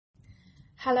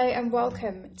Hello and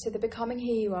welcome to the Becoming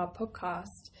Who You Are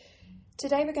podcast.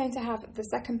 Today we're going to have the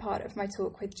second part of my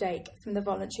talk with Jake from the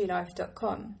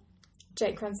voluntarylife.com.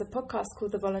 Jake runs a podcast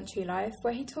called The Voluntary Life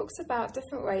where he talks about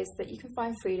different ways that you can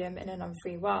find freedom in an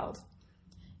unfree world.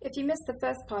 If you missed the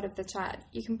first part of the chat,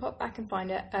 you can pop back and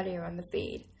find it earlier on the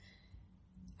feed.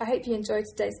 I hope you enjoyed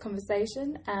today's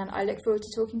conversation and I look forward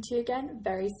to talking to you again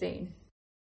very soon.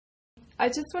 I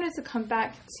just wanted to come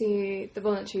back to the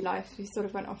voluntary life. We sort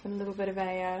of went off on a little bit of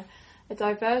a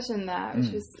diversion there,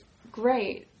 which was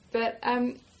great. But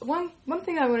one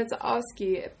thing I wanted to ask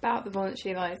you about the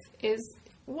voluntary life is,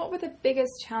 what were the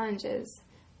biggest challenges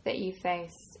that you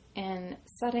faced in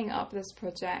setting up this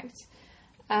project?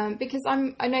 Because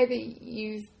I know that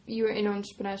you were in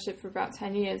entrepreneurship for about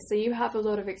 10 years, so you have a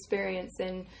lot of experience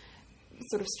in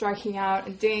sort of striking out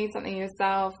and doing something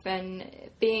yourself and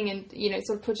being in,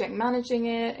 sort of project managing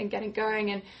it and getting going.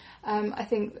 And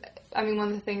one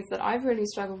of the things that I've really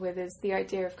struggled with is the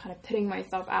idea of kind of putting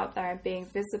myself out there and being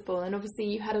visible. And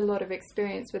obviously you had a lot of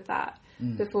experience with that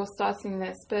before starting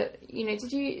this. But,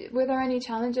 were there any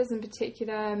challenges in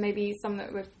particular, maybe some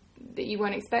that you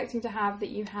weren't expecting to have that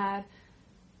you had?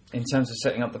 In terms of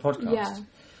setting up the podcast? Yeah.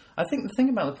 I think the thing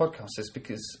about the podcast is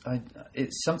because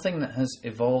it's something that has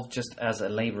evolved just as a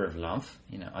labour of love.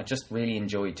 I just really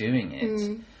enjoy doing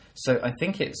it. So I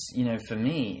think it's, for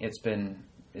me, it's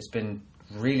been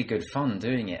really good fun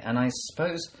doing it. And I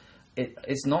suppose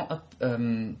it's not,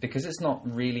 because it's not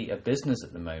really a business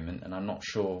at the moment, and I'm not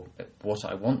sure what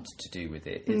I want to do with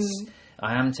it.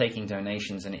 I am taking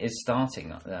donations and it is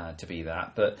starting to be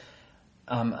that, but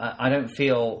I don't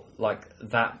feel like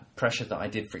that pressure that I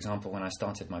did, for example, when I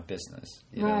started my business.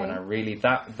 When I really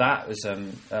that was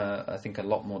I think a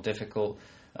lot more difficult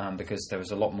because there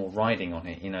was a lot more riding on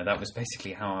it. That was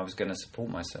basically how I was going to support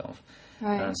myself.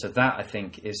 And so that, I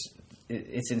think,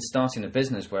 it's in starting a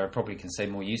business where I probably can say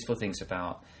more useful things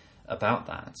about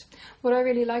that. What I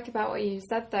really like about what you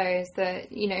said, though, is that,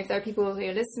 if there are people who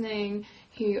are listening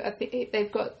who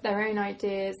they've got their own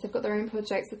ideas, they've got their own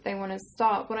projects that they want to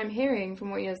start, what I'm hearing from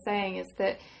what you're saying is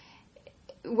that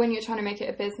when you're trying to make it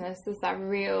a business, there's that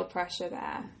real pressure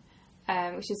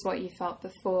there, which is what you felt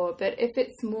before. But if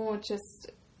it's more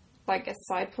just like a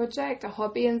side project, a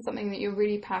hobby, and something that you're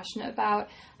really passionate about,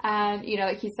 and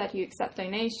like you said, you accept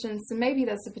donations, so maybe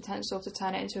there's the potential to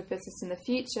turn it into a business in the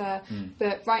future.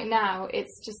 But right now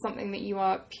it's just something that you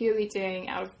are purely doing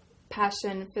out of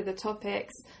passion for the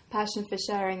topics, passion for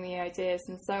sharing the ideas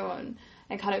and so on,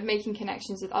 and kind of making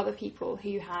connections with other people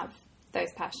who have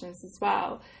those passions as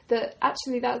well. That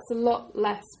actually that's a lot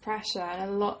less pressure and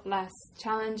a lot less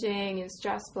challenging and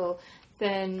stressful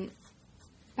than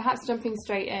perhaps jumping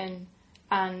straight in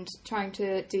and trying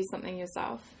to do something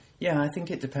yourself. Yeah, I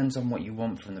think it depends on what you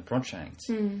want from the project.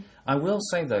 I will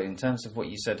say, though, in terms of what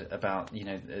you said about,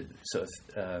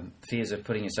 fears of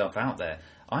putting yourself out there,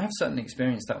 I have certainly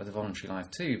experienced that with the voluntary life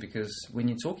too, because when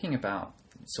you're talking about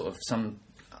sort of some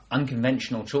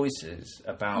unconventional choices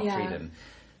about freedom,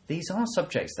 these are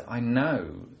subjects that I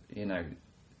know,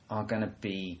 are going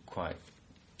to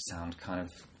sound kind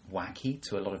of wacky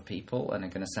to a lot of people, and are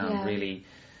going to sound really,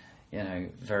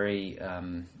 very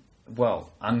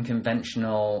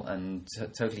unconventional and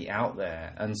totally out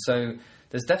there. And so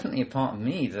there's definitely a part of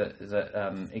me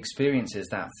that experiences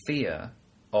that fear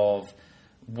of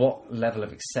what level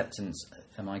of acceptance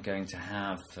am I going to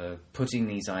have for putting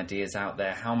these ideas out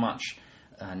there? How much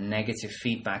negative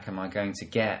feedback am I going to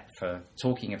get for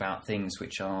talking about things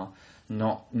which are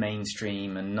not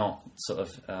mainstream and not sort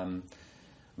of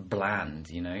bland,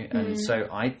 and so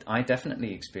I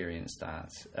definitely experienced that,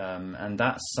 and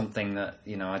that's something that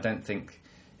I don't think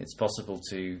it's possible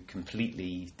to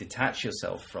completely detach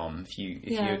yourself from.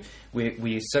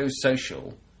 We're so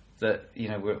social that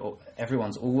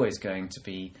everyone's always going to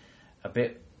be a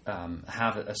bit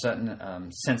have a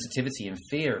certain sensitivity and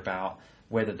fear about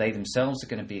whether they themselves are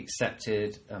going to be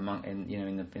accepted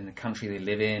in the country they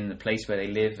live in, the place where they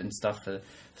live, and stuff for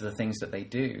the things that they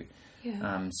do.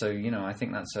 I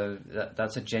think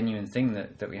that's a genuine thing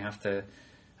that we have to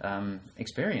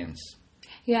experience.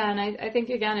 Yeah, and I think,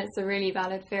 again, it's a really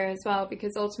valid fear as well,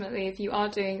 because ultimately if you are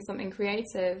doing something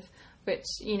creative, which,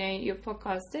 your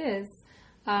podcast is,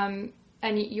 and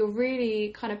you're really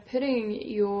kind of putting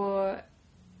your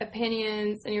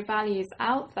opinions and your values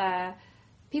out there,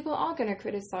 people are going to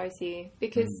criticize you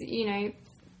because,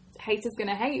 hate is going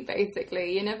to hate,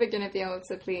 basically. You're never going to be able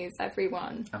to please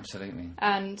everyone. Absolutely.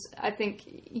 And I think,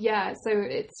 so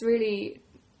it's really,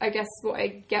 I guess what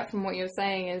I get from what you're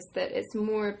saying is that it's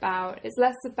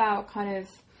less about kind of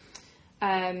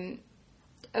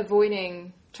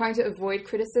trying to avoid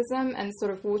criticism and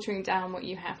sort of watering down what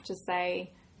you have to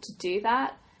say to do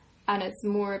that. And it's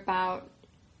more about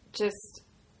just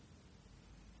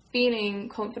feeling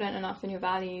confident enough in your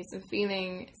values and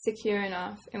feeling secure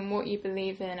enough in what you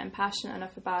believe in and passionate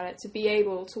enough about it to be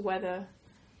able to weather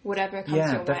whatever comes your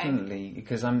way. Yeah, definitely.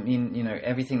 Because I mean, you know,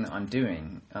 everything that I'm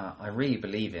doing, I really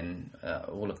believe in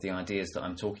all of the ideas that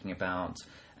I'm talking about.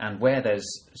 And where there's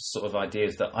sort of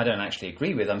ideas that I don't actually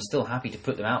agree with, I'm still happy to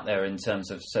put them out there in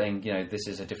terms of saying, you know, this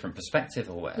is a different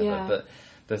perspective or whatever. Yeah. But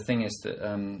the thing is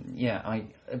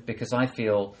that, because I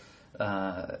feel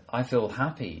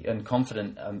happy and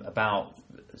confident about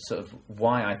sort of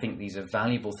why I think these are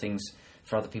valuable things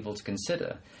for other people to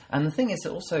consider. And the thing is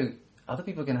that also other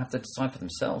people are going to have to decide for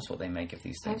themselves what they make of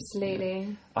these things. Absolutely. You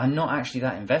know? I'm not actually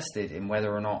that invested in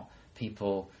whether or not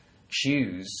people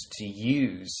choose to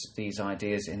use these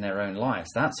ideas in their own lives.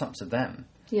 That's up to them.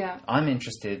 Yeah. I'm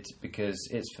interested because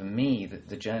it's for me that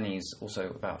the journey is also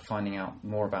about finding out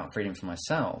more about freedom for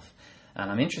myself. And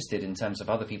I'm interested in terms of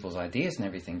other people's ideas and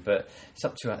everything, but it's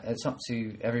up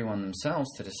to everyone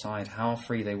themselves to decide how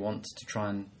free they want to try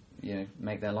and, you know,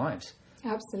 make their lives.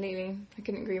 Absolutely. I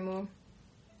couldn't agree more.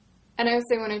 And I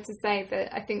also wanted to say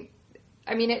that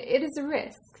it is a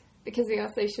risk because we are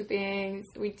social beings.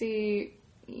 We do,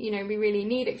 you know, we really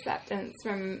need acceptance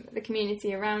from the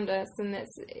community around us, and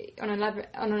that's on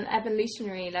an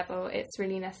evolutionary level, it's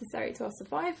really necessary to our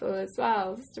survival as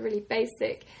well. Just a really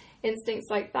basic instincts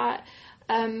like that.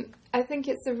 I think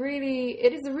it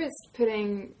is a risk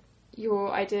putting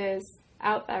your ideas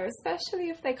out there, especially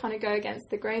if they kind of go against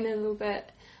the grain a little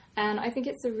bit. And I think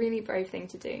it's a really brave thing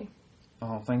to do.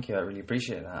 Oh, thank you. I really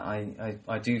appreciate that.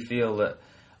 I do feel that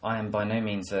I am by no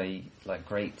means a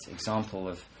great example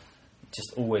of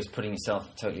just always putting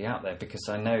yourself totally out there, because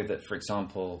I know that, for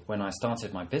example, when I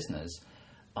started my business,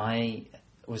 I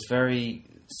was very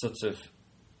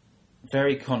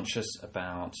conscious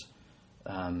about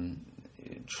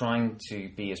trying to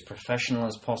be as professional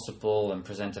as possible and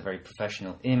present a very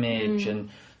professional image and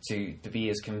to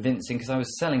be as convincing, because I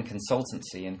was selling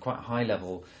consultancy and quite high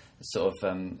level sort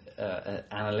of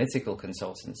analytical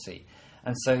consultancy.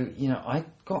 And so, you know, I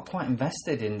got quite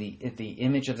invested in the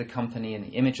image of the company and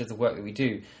the image of the work that we do.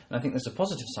 And I think there's a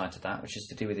positive side to that, which is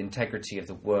to do with integrity of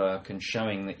the work and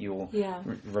showing that you're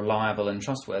reliable and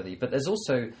trustworthy. But there's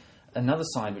also another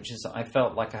side, which is that I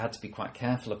felt like I had to be quite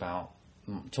careful about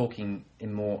talking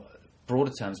in more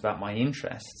broader terms about my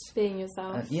interests. Being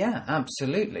yourself. Yeah,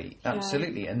 absolutely.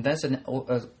 Absolutely. And there's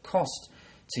a cost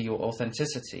to your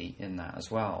authenticity in that as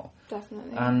well.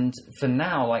 Definitely. And for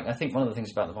now, I think one of the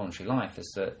things about the voluntary life is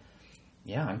that,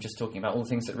 I'm just talking about all the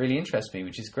things that really interest me,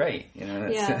 which is great. You know.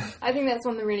 I think that's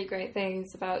one of the really great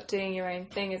things about doing your own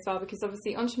thing as well, because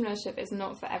obviously entrepreneurship is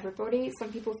not for everybody.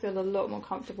 Some people feel a lot more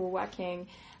comfortable working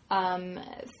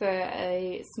for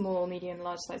a small, medium,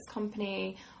 large-sized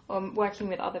company, or working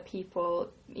with other people,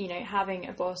 you know, having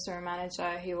a boss or a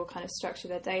manager who will kind of structure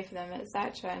their day for them,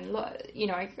 etc. And, you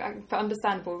know, for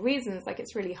understandable reasons,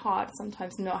 it's really hard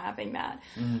sometimes not having that.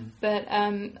 But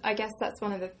I guess that's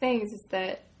one of the things is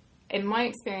that, in my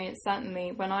experience,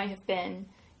 certainly when I have been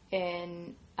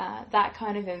in that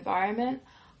kind of environment,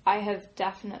 I have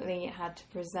definitely had to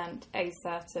present a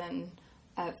certain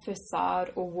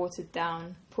facade or watered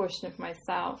down portion of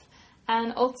myself,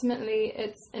 and ultimately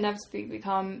it's inevitably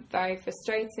become very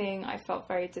frustrating. I felt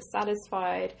very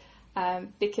dissatisfied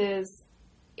because,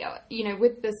 you know,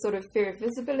 with the sort of fear of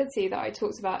visibility that I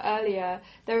talked about earlier,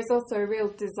 there is also a real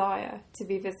desire to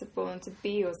be visible and to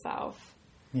be yourself,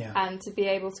 and to be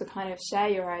able to kind of share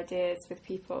your ideas with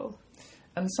people.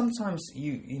 And sometimes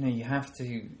you have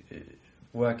to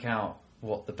work out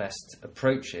what the best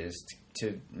approach is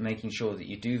to making sure that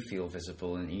you do feel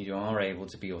visible and you are able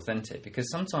to be authentic, because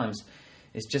sometimes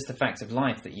it's just the fact of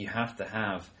life that you have to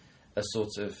have a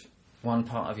sort of one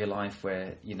part of your life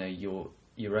where, you know,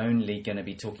 you're only going to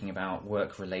be talking about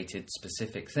work related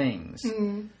specific things,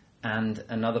 and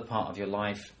another part of your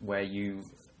life where you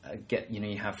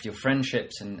you have your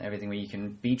friendships and everything where you can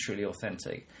be truly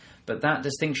authentic. But that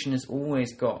distinction has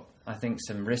always got, I think,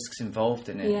 some risks involved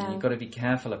in it. And you've got to be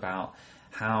careful about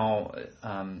how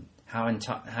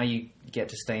you get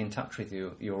to stay in touch with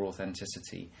your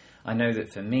authenticity. I know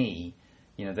that for me,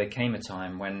 you know, there came a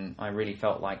time when I really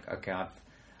felt like, okay,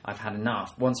 I've had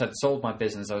enough. Once I'd sold my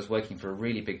business, I was working for a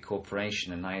really big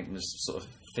corporation, and I was sort of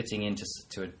fitting into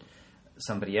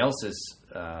somebody else's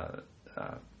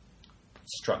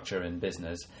structure in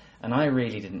business, and I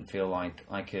really didn't feel like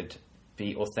I could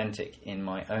be authentic in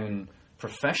my own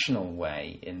professional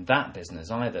way in that business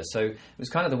either. So it was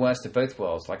kind of the worst of both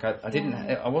worlds. Like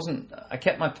I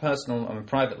kept my personal and my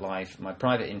private life, my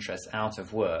private interests out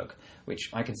of work, which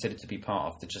I considered to be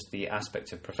part of just the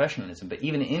aspect of professionalism. But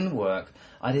even in work,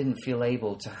 I didn't feel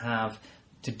able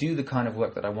to do the kind of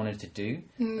work that I wanted to do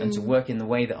and to work in the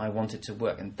way that I wanted to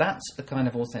work. And that's a kind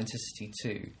of authenticity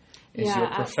too, is your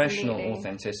professional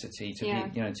authenticity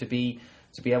to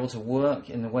be able to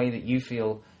work in the way that you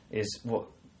feel is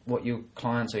what your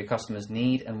clients or your customers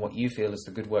need and what you feel is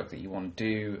the good work that you want to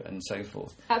do and so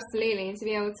forth. Absolutely. And to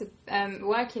be able to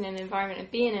work in an environment and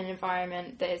be in an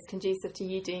environment that is conducive to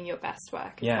you doing your best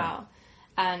work as well.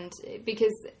 And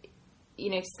because,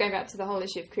 just going back to the whole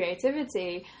issue of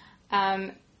creativity,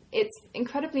 it's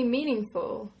incredibly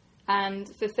meaningful and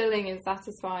fulfilling and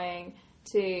satisfying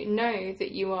to know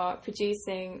that you are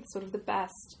producing sort of the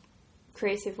best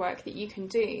creative work that you can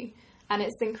do. And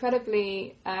it's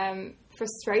incredibly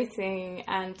frustrating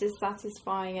and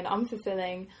dissatisfying and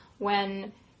unfulfilling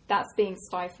when that's being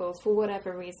stifled for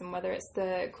whatever reason, whether it's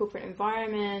the corporate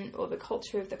environment or the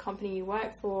culture of the company you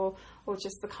work for, or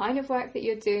just the kind of work that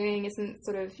you're doing isn't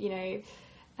sort of,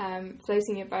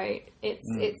 floating your boat. It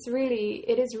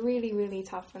is really, really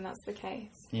tough when that's the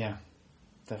case. Yeah,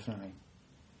 definitely.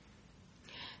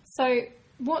 So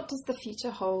what does the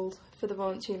future hold for the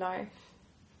Voluntary Life?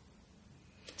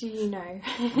 Do you know?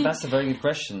 That's a very good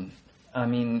question. I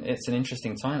mean, it's an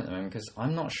interesting time at the moment because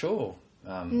I'm not sure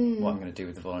what I'm going to do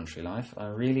with the Voluntary Life.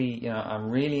 I'm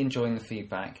really enjoying the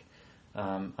feedback.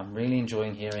 I'm really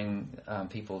enjoying hearing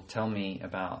people tell me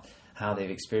about how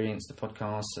they've experienced the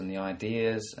podcasts and the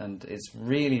ideas, and it's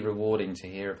really rewarding to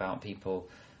hear about people,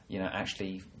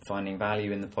 actually finding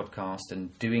value in the podcast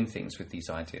and doing things with these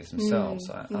ideas themselves.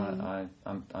 I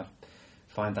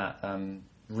find that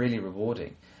really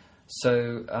rewarding.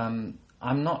 So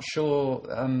I'm not sure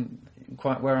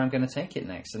quite where I'm going to take it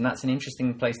next, and that's an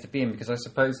interesting place to be in because I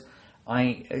suppose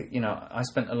I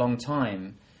spent a long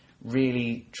time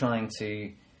really trying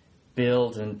to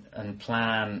build and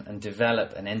plan and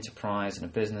develop an enterprise and a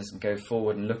business and go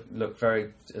forward and look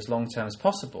very as long term as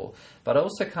possible. But I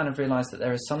also kind of realised that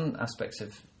there are some aspects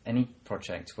of any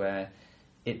project where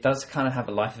it does kind of have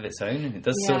a life of its own and it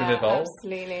does sort of evolve.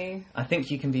 Absolutely. I think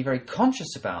you can be very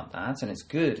conscious about that, and it's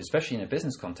good, especially in a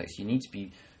business context. You need to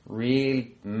be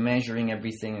really measuring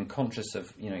everything and conscious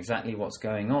of exactly what's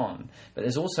going on. But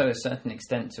there's also a certain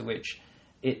extent to which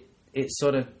it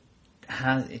sort of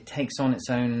takes on its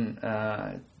own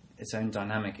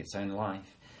dynamic, its own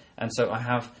life. And so I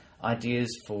have ideas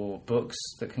for books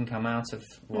that can come out of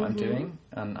what I'm doing,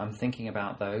 and I'm thinking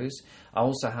about those. I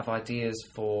also have ideas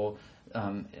for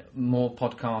more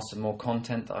podcasts and more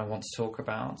content that I want to talk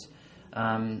about.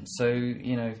 So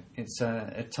it's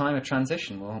a time of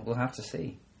transition. We'll have to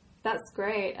see. That's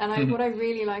great. And what I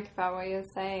really like about what you're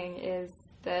saying is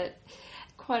that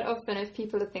quite often if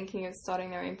people are thinking of starting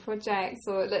their own projects,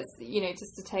 or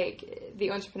just to take the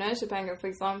entrepreneurship angle, for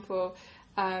example,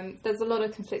 there's a lot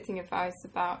of conflicting advice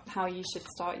about how you should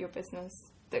start your business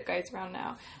that goes around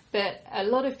now. But a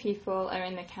lot of people are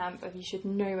in the camp of you should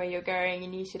know where you're going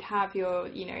and you should have your,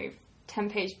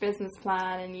 10-page business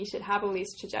plan and you should have all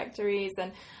these trajectories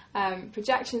and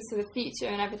projections for the future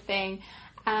and everything.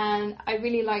 And I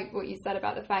really like what you said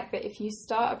about the fact that if you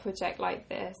start a project like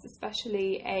this,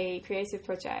 especially a creative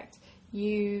project,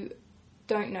 you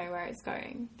don't know where it's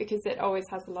going because it always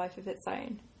has a life of its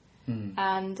own.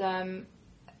 And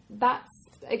that's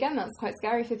quite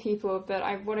scary for people.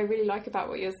 But what I really like about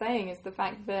what you're saying is the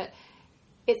fact that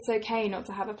it's okay not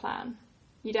to have a plan.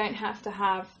 You don't have to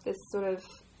have this sort of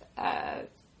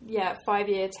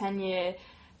 5-year, 10-year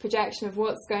projection of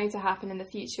what's going to happen in the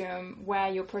future and where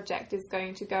your project is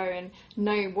going to go and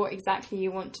know what exactly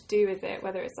you want to do with it,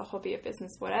 whether it's a hobby, a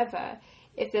business, whatever.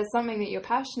 If there's something that you're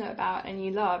passionate about and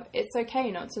you love, it's okay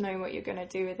not to know what you're going to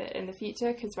do with it in the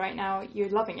future because right now you're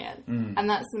loving it. And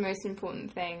that's the most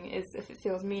important thing, is if it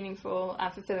feels meaningful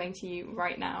and fulfilling to you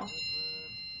right now.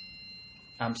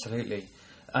 Absolutely.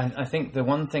 I think the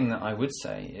one thing that I would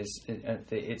say is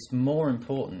it's more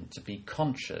important to be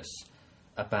conscious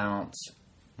about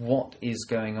what is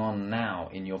going on now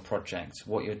in your project,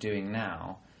 what you're doing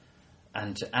now,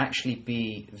 and to actually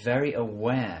be very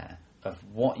aware of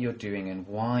what you're doing and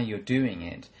why you're doing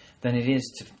it, than it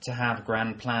is to have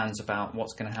grand plans about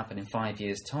what's going to happen in 5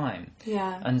 years' time.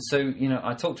 Yeah. And so,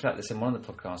 I talked about this in one of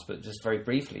the podcasts, but just very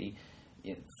briefly,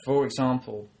 for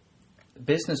example,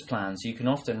 business plans, you can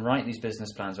often write these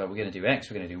business plans about we're going to do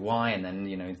X, we're going to do Y, and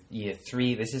then, year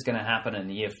 3, this is going to happen,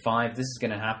 and year 5, this is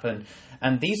going to happen.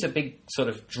 And these are big sort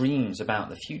of dreams about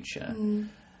the future,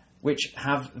 which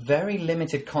have very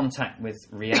limited contact with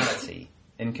reality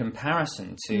in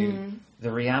comparison to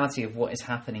the reality of what is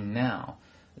happening now.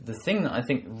 The thing that I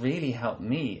think really helped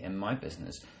me in my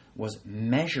business was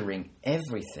measuring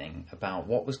everything about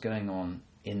what was going on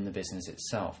in the business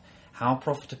itself. How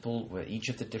profitable were each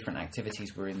of the different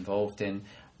activities we're involved in?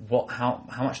 How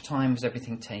much time was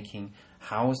everything taking?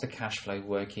 How was the cash flow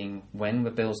working? When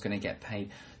were bills going to get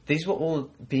paid? These were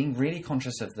all being really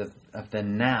conscious of the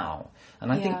now.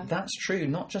 And I think that's true,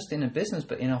 not just in a business,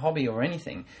 but in a hobby or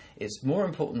anything. It's more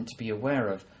important to be aware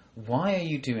of why are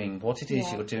you doing what it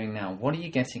is you're doing now? What are you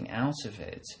getting out of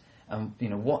it?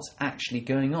 What's actually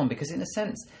going on? Because in a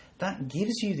sense, that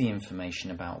gives you the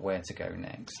information about where to go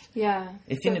next. Yeah.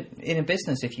 If in a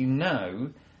business, if you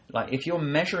know, like if you're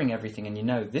measuring everything and you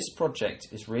know this project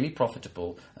is really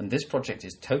profitable and this project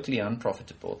is totally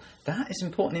unprofitable, that is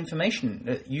important information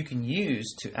that you can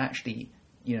use to actually,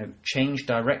 change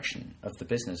direction of the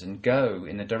business and go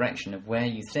in the direction of where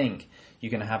you think you're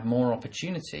going to have more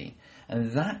opportunity.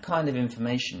 And that kind of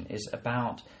information is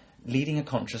about leading a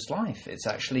conscious life. It's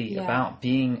actually about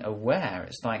being aware.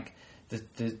 It's like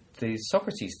the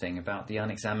Socrates thing about the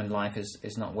unexamined life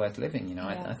is not worth living.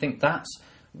 I think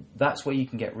that's where you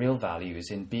can get real value, is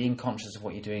in being conscious of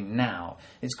what you're doing now.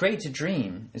 It's great to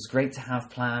dream. It's great to have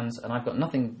plans. And I've got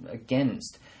nothing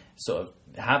against sort of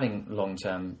having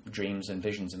long-term dreams and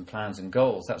visions and plans and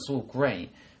goals. That's all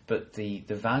great. But the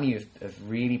value of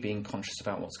really being conscious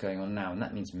about what's going on now, and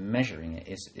that means measuring it,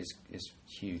 is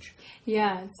huge.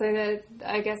 Yeah, so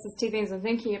I guess there's two things I'm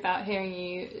thinking about hearing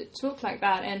you talk like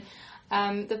that.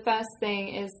 And the first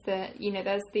thing is that,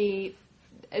 there's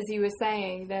as you were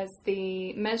saying, there's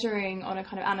the measuring on a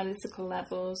kind of analytical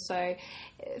level. So,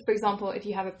 for example, if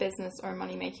you have a business or a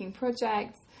money-making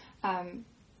project,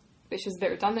 which was a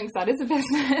bit redundant because that is a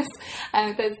business.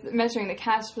 There's measuring the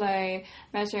cash flow,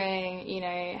 measuring,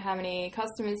 how many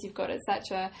customers you've got,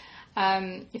 etc.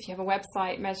 If you have a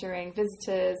website, measuring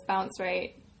visitors, bounce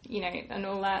rate, and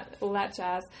all that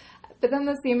jazz. But then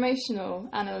there's the emotional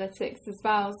analytics as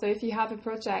well. So if you have a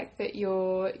project that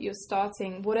you're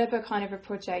starting, whatever kind of a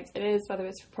project it is, whether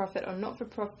it's for profit or not for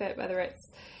profit, whether it's,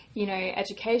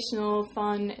 educational,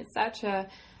 fun, etc.,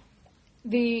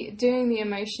 doing the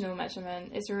emotional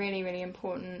measurement is really, really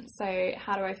important. So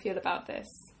how do I feel about this?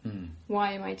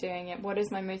 Why am I doing it? What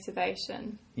is my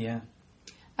motivation? Yeah.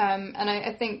 And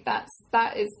I think that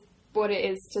is what it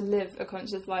is to live a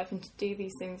conscious life and to do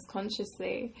these things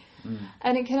consciously.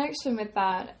 And in connection with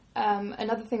that,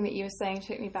 another thing that you were saying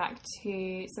took me back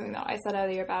to something that I said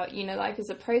earlier about, life is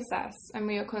a process and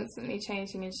we are constantly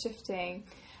changing and shifting.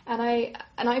 And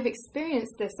I've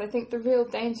experienced this. I think the real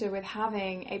danger with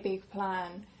having a big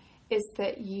plan is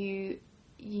that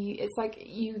it's like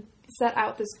you set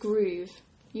out this groove.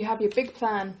 You have your big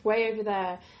plan way over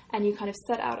there, and you kind of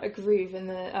set out a groove in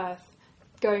the earth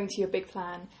going to your big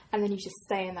plan, and then you just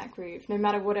stay in that groove, no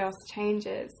matter what else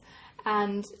changes.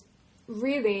 And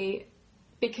really,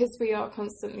 because we are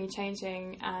constantly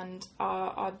changing, and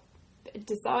our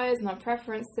desires and our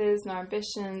preferences and our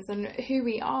ambitions and who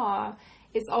we are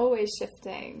is always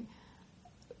shifting.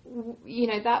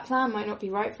 That plan might not be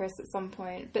right for us at some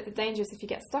point, but the danger is if you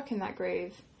get stuck in that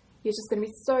groove, you're just going to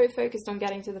be so focused on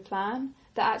getting to the plan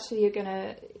that actually you're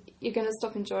going to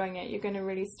stop enjoying it. You're going to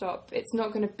really stop. It's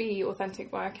not going to be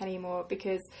authentic work anymore,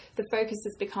 because the focus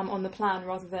has become on the plan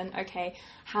rather than, okay,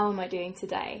 how am I doing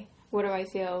today? What do I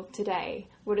feel today?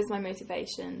 What is my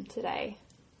motivation today?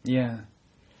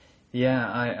 Yeah,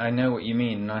 I know what you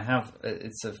mean. And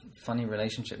it's a funny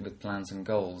relationship with plans and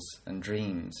goals and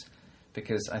dreams,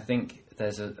 because I think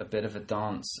there's a bit of a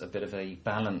dance, a bit of a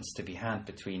balance to be had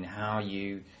between how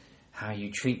you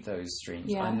treat those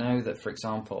dreams. Yeah. I know that, for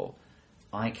example,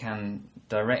 I can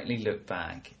directly look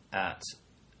back at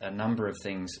a number of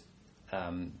things.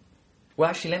 Well,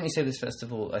 actually, let me say this first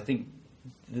of all. I think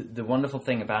the wonderful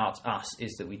thing about us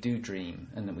is that we do dream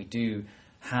and that we do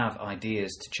have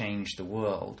ideas to change the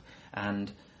world.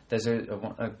 And there's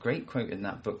a great quote in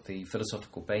that book, The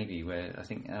Philosophical Baby, where I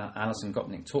think Alison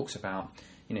Gopnik talks about,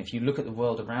 if you look at the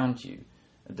world around you,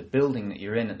 the building that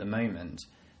you're in at the moment,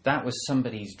 that was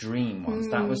somebody's dream once.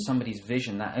 That was somebody's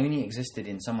vision. That only existed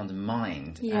in someone's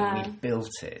mind, and we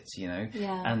built it,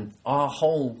 And our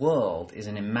whole world is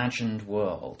an imagined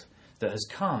world that has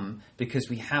come because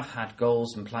we have had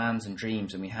goals and plans and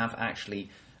dreams, and we have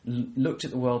actually looked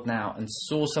at the world now and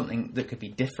saw something that could be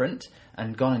different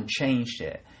and gone and changed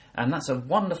it. And that's a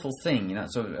wonderful thing.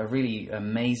 It's a really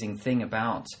amazing thing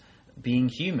about being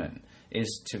human,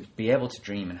 is to be able to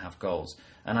dream and have goals.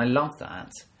 And I love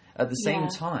that. At the same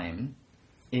time,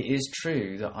 it is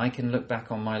true that I can look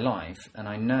back on my life and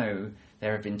I know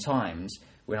there have been times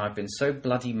when I've been so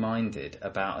bloody minded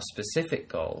about a specific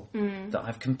goal that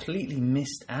I've completely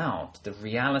missed out the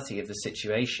reality of the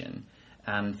situation.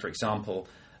 And for example,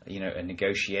 a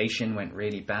negotiation went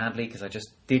really badly because I just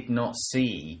did not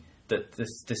see that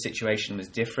the situation was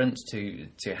different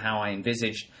to how I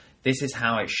envisaged. This is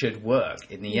how it should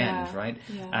work in the end, right?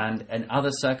 Yeah. And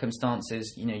other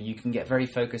circumstances, you can get very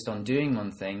focused on doing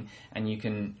one thing, and you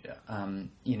can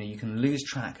lose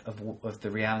track of the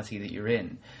reality that you're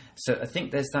in. So I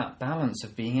think there's that balance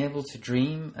of being able to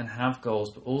dream and have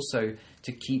goals, but also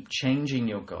to keep changing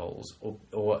your goals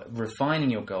or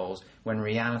refining your goals when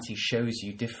reality shows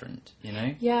you different,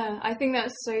 Yeah, I think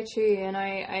that's so true. And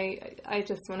I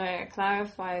just want to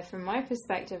clarify from my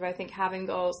perspective, I think having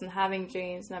goals and having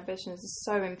dreams and ambitions is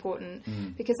so important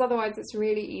because otherwise it's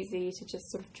really easy to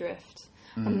just sort of drift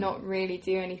and not really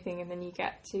do anything. And then you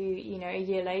get to, a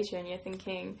year later and you're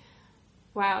thinking,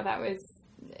 wow,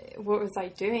 what was I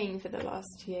doing for the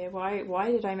last year?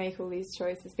 Why did I make all these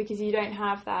choices? Because you don't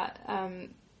have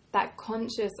that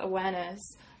conscious awareness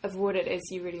of what it is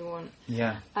you really want.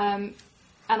 Yeah. And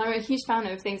I'm a huge fan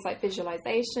of things like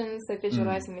visualization, so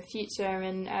visualizing the future.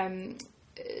 And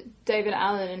David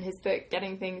Allen, in his book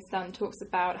Getting Things Done, talks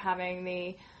about having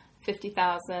the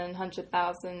 50,000,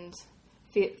 100,000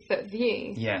 foot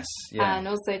view. Yes, yeah. And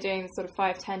also doing sort of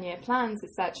 5-10 year plans,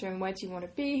 etc. And where do you want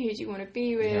to be? Who do you want to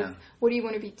be with? Yeah. What do you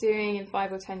want to be doing in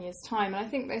 5 or 10 years' time? And I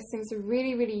think those things are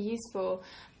really, really useful.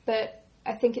 But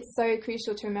I think it's so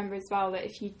crucial to remember as well that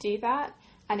if you do that,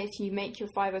 and if you make your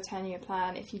 5 or 10 year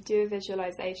plan, if you do a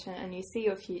visualization and you see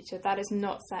your future, that is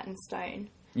not set in stone.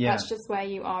 Yeah. That's just where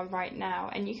you are right now.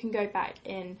 And you can go back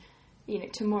in,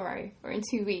 tomorrow or in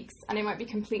 2 weeks, and it might be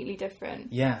completely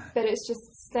different. Yeah. But it's just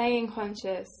staying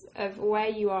conscious of where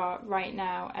you are right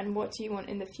now and what do you want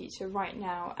in the future right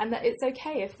now. And that it's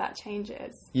okay if that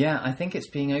changes. Yeah, I think it's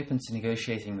being open to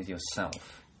negotiating with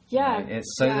yourself. Yeah.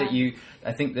 It's so that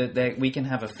I think that we can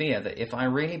have a fear that if I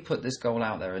really put this goal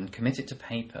out there and commit it to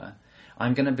paper,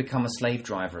 I'm going to become a slave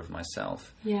driver of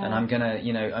myself. Yeah. And I'm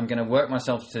going to work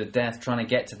myself to death trying to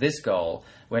get to this goal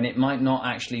when it might not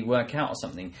actually work out or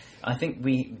something. I think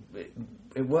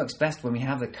it works best when we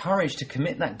have the courage to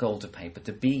commit that goal to paper,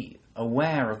 to be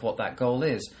aware of what that goal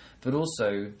is, but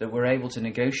also that we're able to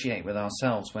negotiate with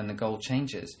ourselves when the goal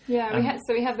changes. Yeah,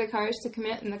 we have the courage to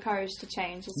commit and the courage to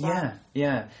change as well.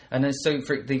 Yeah. And so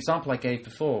for the example I gave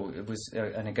before, it was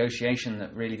a negotiation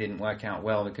that really didn't work out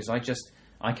well because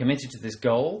I committed to this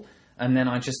goal, and then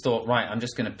I just thought, right, I'm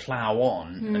just going to plow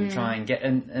on and try and get...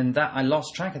 And that I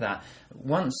lost track of that.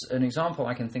 Once, an example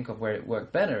I can think of where it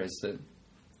worked better is that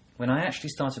when I actually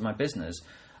started my business,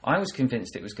 I was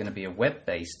convinced it was going to be a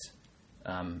web-based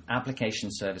application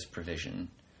service provision,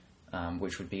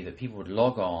 which would be that people would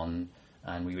log on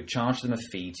and we would charge them a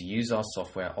fee to use our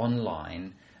software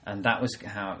online, and that was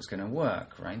how it was going to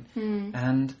work, right?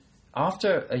 And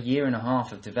after a year and a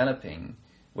half of developing,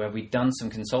 where we'd done some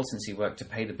consultancy work to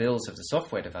pay the bills of the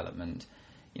software development,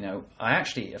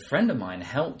 a friend of mine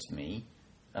helped me,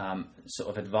 sort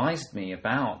of advised me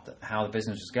about how the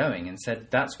business was going and said,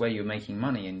 that's where you're making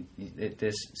money, and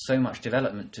there's so much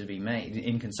development to be made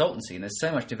in consultancy, and there's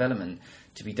so much development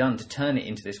to be done to turn it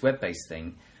into this web-based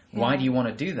thing. Yeah. Why do you want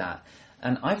to do that?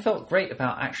 And I felt great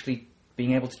about actually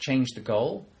being able to change the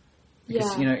goal.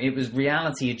 Because, it was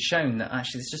reality had shown that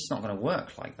actually it's just not going to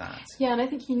work like that. Yeah, and I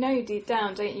think deep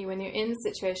down, don't you, when you're in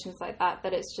situations like that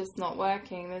it's just not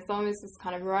working. There's almost this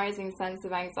kind of rising sense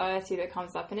of anxiety that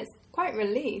comes up, and it's quite a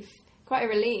relief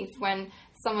when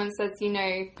someone says, you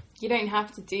don't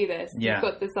have to do this. Yeah. You've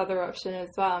got this other option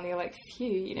as well, and you're like,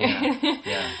 phew,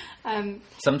 Yeah.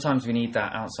 Sometimes we need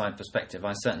that outside perspective.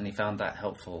 I certainly found that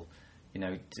helpful,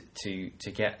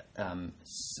 to get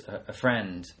a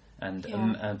friend and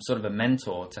sort of a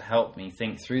mentor to help me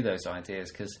think through those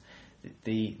ideas, because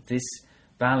this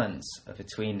balance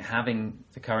between having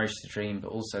the courage to dream but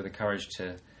also the courage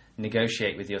to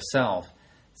negotiate with yourself,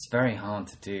 it's very hard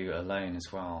to do alone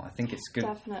as well. I think it's good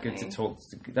to talk.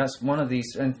 That's one of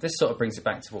these, and this sort of brings it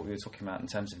back to what we were talking about in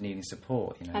terms of needing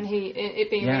support. And it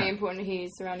being really important who you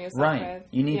surround yourself with.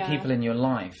 You need people in your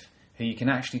life who you can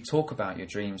actually talk about your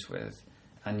dreams with.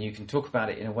 And you can talk about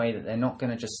it in a way that they're not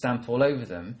going to just stamp all over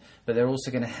them, but they're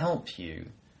also going to help you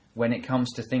when it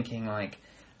comes to thinking like,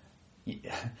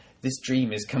 this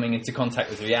dream is coming into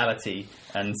contact with reality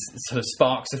and sort of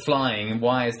sparks are flying. And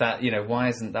why is that, why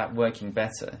isn't that working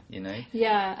better,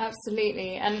 Yeah,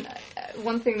 absolutely. And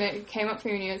one thing that came up for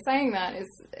me when you were saying that is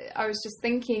I was just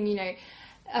thinking,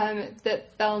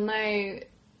 that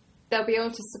they'll be able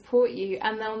to support you,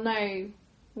 and they'll know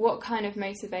what kind of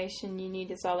motivation you need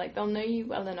as well. Like, they'll know you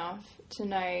well enough to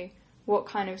know what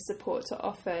kind of support to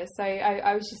offer. So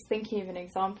I was just thinking of an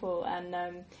example,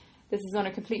 and this is on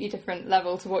a completely different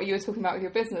level to what you were talking about with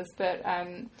your business, but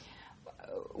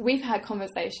we've had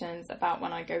conversations about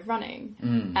when I go running,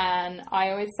 and I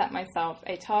always set myself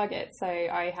a target. So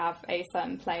I have a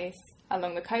certain place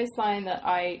along the coastline that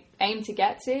I aim to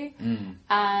get to,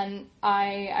 and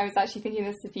I was actually thinking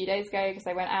this a few days ago because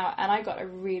I went out and I got a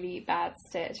really bad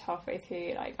stitch halfway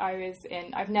through. Like,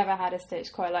 I've never had a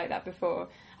stitch quite like that before.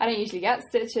 I don't usually get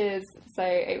stitches, so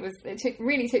it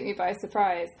really took me by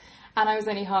surprise. And I was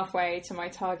only halfway to my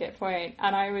target point,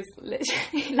 and I was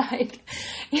literally like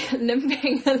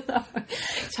limping along,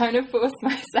 trying to force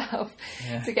myself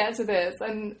to get to this.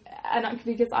 And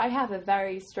because I have a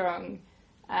very strong,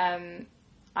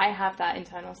 I have that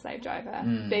internal slave driver,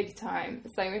 big time.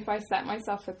 So if I set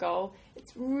myself a goal,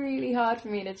 it's really hard for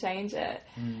me to change it.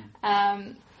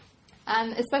 And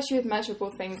especially with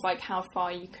measurable things like how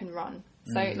far you can run.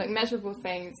 So, like, measurable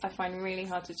things I find really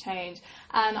hard to change.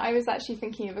 And I was actually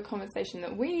thinking of a conversation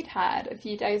that we'd had a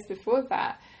few days before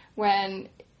that, when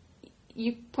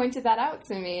you pointed that out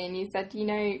to me and you said, you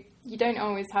know, you don't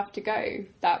always have to go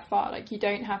that far. Like, you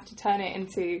don't have to turn it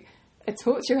into a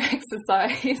torture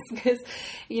exercise, because,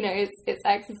 you know, it's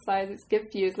exercise, it's good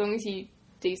for you. As long as you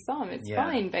do some, it's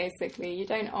fine, basically. You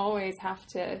don't always have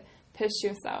to push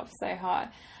yourself so hard.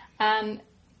 And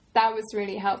that was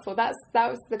really helpful. That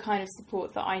was the kind of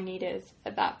support that I needed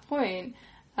at that point.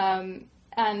 And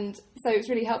so it was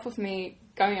really helpful for me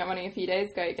going out running a few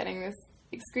days ago, getting this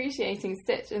excruciating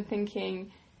stitch and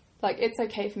thinking, like, it's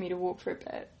okay for me to walk for a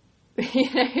bit.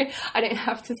 You know, I don't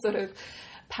have to sort of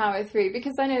power through,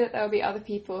 because I know that there'll be other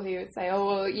people who would say, oh,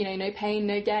 well, you know, no pain,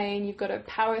 no gain, you've got to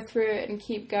power through it and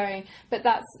keep going. But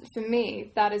that's, for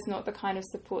me, that is not the kind of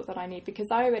support that I need, because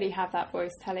I already have that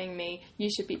voice telling me you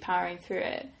should be powering through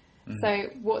it. So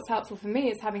what's helpful for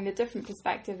me is having the different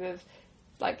perspective of,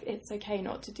 like, it's okay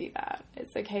not to do that.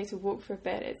 It's okay to walk for a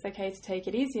bit. It's okay to take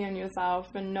it easy on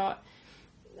yourself, and not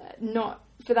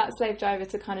for that slave driver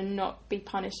to kind of not be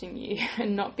punishing you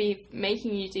and not be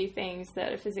making you do things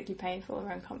that are physically painful or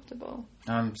uncomfortable.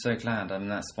 I'm so glad. I mean,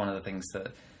 that's one of the things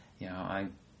that, you know, I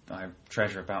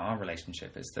treasure about our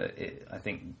relationship, is that I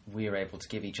think we are able to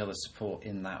give each other support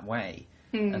in that way.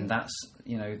 And that's,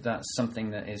 you know, that's something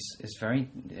that is very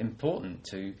important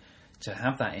to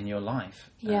have that in your life.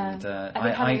 Yeah,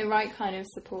 and having the right kind of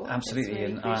support. Absolutely,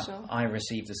 really and crucial. I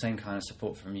receive the same kind of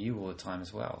support from you all the time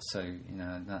as well. So, you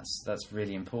know, that's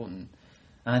really important.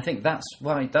 And I think that's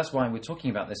why we're talking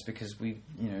about this, because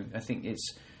I think this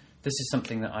is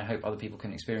something that I hope other people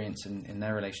can experience in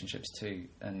their relationships too,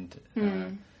 and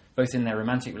both in their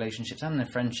romantic relationships and their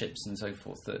friendships and so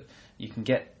forth, that you can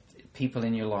get people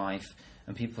in your life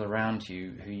and people around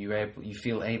you who you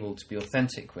feel able to be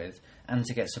authentic with and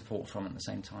to get support from at the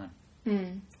same time.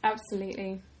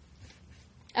 Absolutely.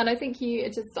 And I think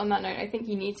just on that note, I think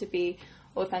you need to be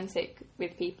authentic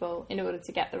with people in order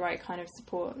to get the right kind of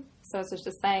support. So as I was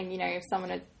just saying, you know, if someone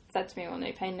had said to me, well,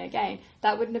 no pain, no gain,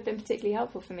 that wouldn't have been particularly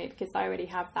helpful for me, because I already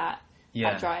have that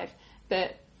drive.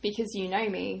 But because you know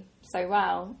me so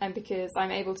well, and because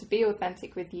I'm able to be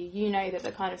authentic with you, you know that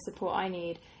the kind of support I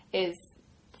need is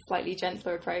slightly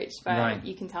gentler approach, where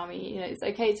you can tell me, you know, it's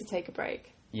okay to take a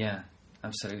break. Yeah,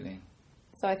 absolutely.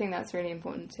 So I think that's really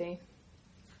important too.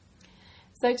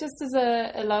 So just as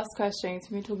a last question, because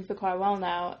we've been talking for quite a while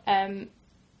now,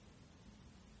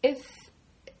 if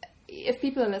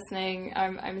people are listening,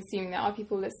 I'm assuming there are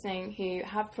people listening who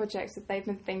have projects that they've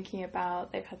been thinking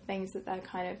about, they've had things that they're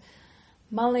kind of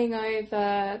mulling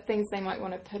over, things they might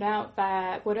want to put out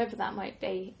there, whatever that might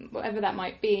be,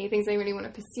 things they really want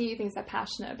to pursue, things they're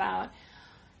passionate about.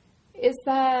 Is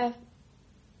there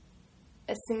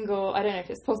a single, I don't know if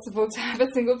it's possible to have a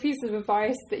single piece of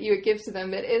advice that you would give to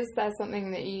them, but is there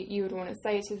something that you would want to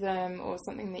say to them, or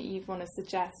something that you'd want to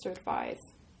suggest or advise?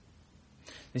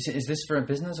 Is this for a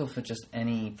business or for just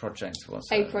any project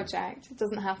whatsoever? A project. It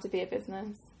doesn't have to be a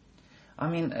business. I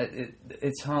mean,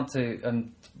 it's hard to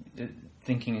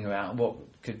thinking about what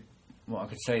I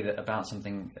could say about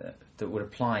something that would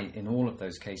apply in all of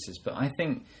those cases. But I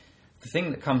think the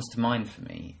thing that comes to mind for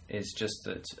me is just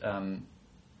that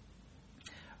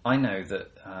I know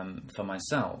that for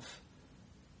myself,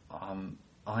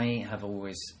 I have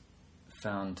always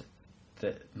found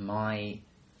that my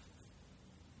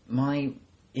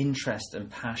interest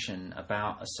and passion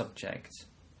about a subject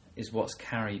is what's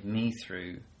carried me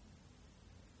through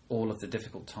all of the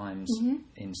difficult times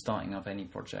in starting up any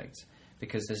project,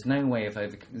 because there's no way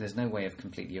of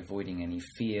completely avoiding any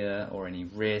fear or any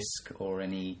risk or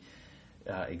any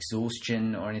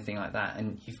exhaustion or anything like that.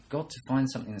 And you've got to find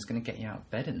something that's going to get you out of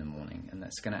bed in the morning and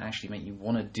that's going to actually make you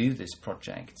want to do this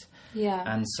project. Yeah.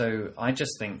 And so I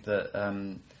just think that,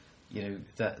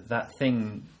 that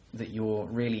thing that you're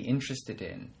really interested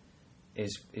in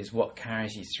is what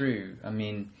carries you through. I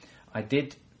mean, I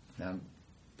did,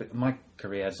 but my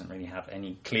career doesn't really have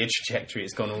any clear trajectory.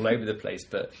 It's gone all over the place.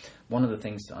 But one of the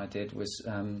things that I did was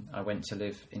I went to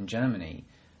live in Germany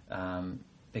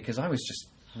because I was just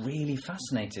really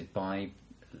fascinated by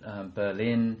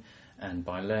Berlin and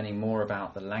by learning more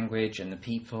about the language and the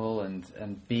people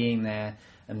and being there.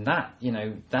 And that,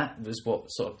 that was what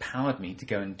sort of powered me to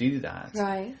go and do that.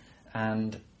 Right.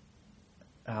 And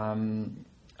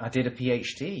I did a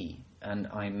PhD, and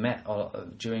I met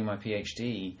during my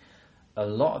PhD a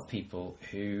lot of people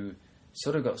who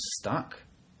sort of got stuck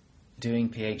doing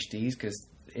PhDs because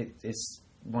it's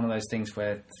one of those things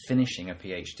where finishing a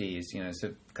PhD is, it's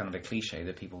a kind of a cliche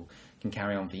that people can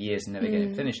carry on for years and never get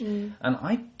it finished. And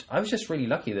I was just really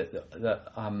lucky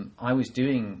that I was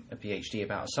doing a PhD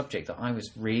about a subject that I was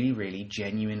really, really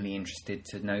genuinely interested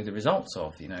to know the results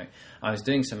of. I was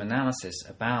doing some analysis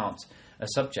about a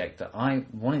subject that I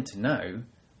wanted to know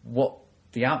what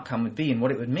the outcome would be and what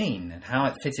it would mean and how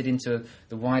it fitted into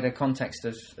the wider context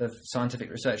of scientific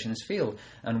research in this field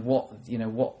and what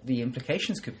the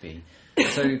implications could be.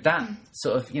 So that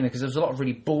sort of, because there was a lot of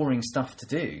really boring stuff to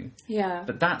do. Yeah.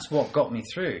 But that's what got me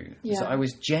through. Yeah. So I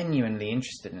was genuinely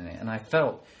interested in it and I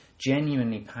felt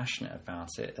genuinely passionate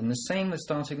about it. And the same with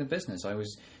starting the business. I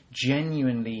was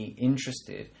genuinely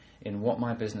interested in what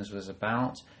my business was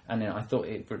about, and then I thought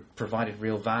it provided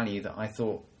real value. That I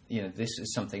thought, this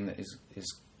is something that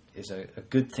is a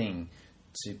good thing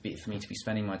for me to be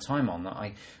spending my time on.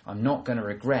 That I'm not going to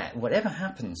regret whatever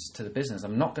happens to the business.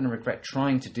 I'm not going to regret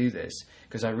trying to do this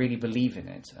because I really believe in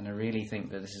it, and I really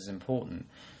think that this is important.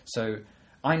 So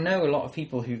I know a lot of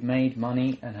people who've made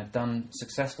money and have done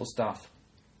successful stuff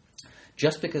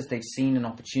just because they've seen an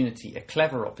opportunity, a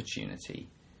clever opportunity,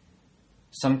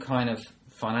 some kind of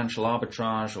financial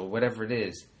arbitrage or whatever it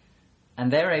is,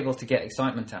 and they're able to get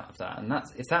excitement out of that. And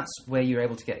if that's where you're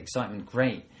able to get excitement,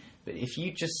 great. But if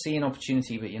you just see an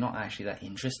opportunity but you're not actually that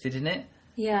interested in it,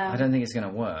 I don't think it's going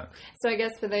to work. So I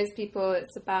guess for those people,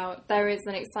 it's about there is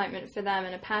an excitement for them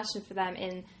and a passion for them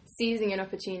in seizing an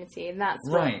opportunity, and that's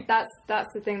right.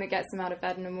 That's the thing that gets them out of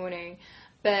bed in the morning.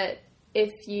 But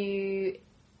if you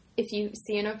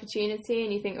see an opportunity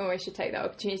and you think, I should take that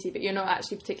opportunity, but you're not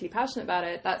actually particularly passionate about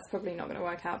it, that's probably not going to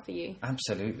work out for you.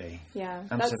 Absolutely. Yeah.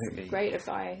 Absolutely. That's great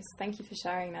advice. Thank you for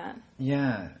sharing that.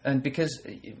 Yeah. And because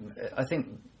I think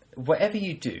whatever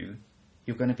you do,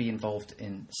 you're going to be involved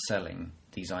in selling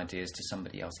these ideas to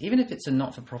somebody else. Even if it's a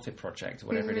not-for-profit project or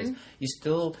whatever it is, you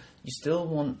still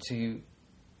want to,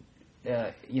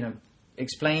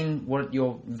 explain what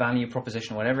your value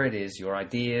proposition, whatever it is, your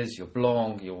ideas, your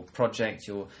blog, your project,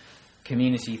 your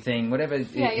community thing, whatever it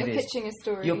is. You're pitching a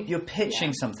story. You're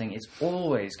pitching something. It's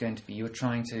always going to be you're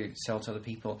trying to sell to other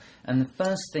people. And the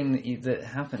first thing that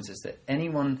happens is that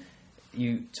anyone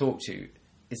you talk to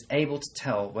is able to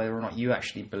tell whether or not you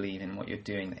actually believe in what you're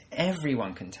doing.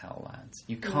 Everyone can tell that.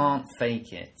 You can't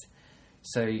fake it.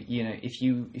 So, if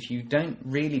you don't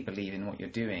really believe in what you're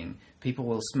doing, people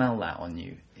will smell that on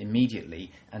you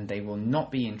immediately and they will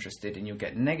not be interested, and you'll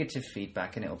get negative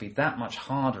feedback, and it'll be that much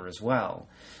harder as well.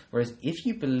 Whereas if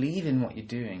you believe in what you're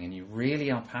doing and you really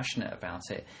are passionate about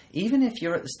it, even if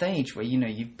you're at the stage where,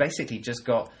 you've basically just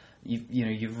got,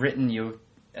 you've written your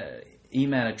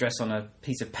email address on a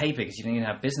piece of paper because you don't even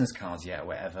have business cards yet or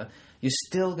whatever, you're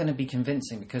still going to be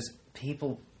convincing because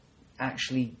people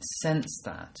actually sense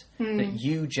that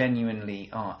you genuinely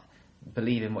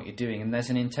believe in what you're doing, and there's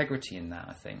an integrity in that,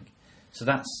 I think. So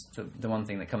that's the one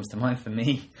thing that comes to mind for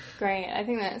me. Great. I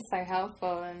think that's so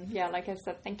helpful, and like I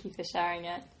said, thank you for sharing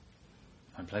it.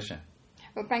 My pleasure.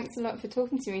 Well, thanks a lot for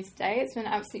talking to me today. It's been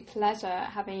an absolute pleasure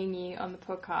having you on the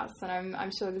podcast, and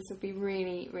I'm sure this will be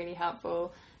really, really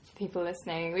helpful for people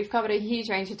listening. We've covered a huge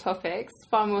range of topics,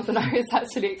 far more than I was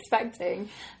actually expecting,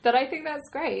 but I think that's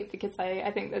great because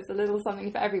I think there's a little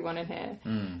something for everyone in here.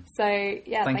 So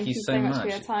thank you so much for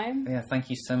your time. Yeah, thank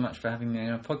you so much for having me on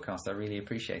your podcast. I really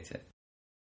appreciate it.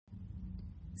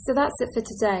 So that's it for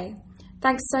today.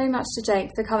 Thanks so much to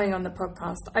Jake for coming on the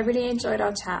podcast. I really enjoyed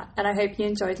our chat, and I hope you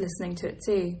enjoyed listening to it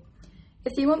too.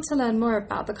 If you want to learn more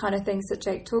about the kind of things that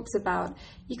Jake talks about,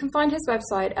 you can find his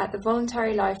website at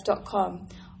thevoluntarylife.com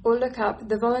or look up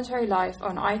The Voluntary Life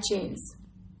on iTunes.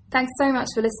 Thanks so much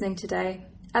for listening today.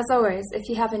 As always, if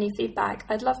you have any feedback,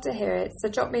 I'd love to hear it, so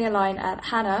drop me a line at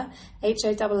Hannah,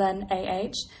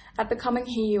 HANNAH,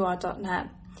 @becomingwhoyouare.net.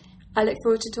 I look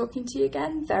forward to talking to you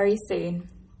again very soon.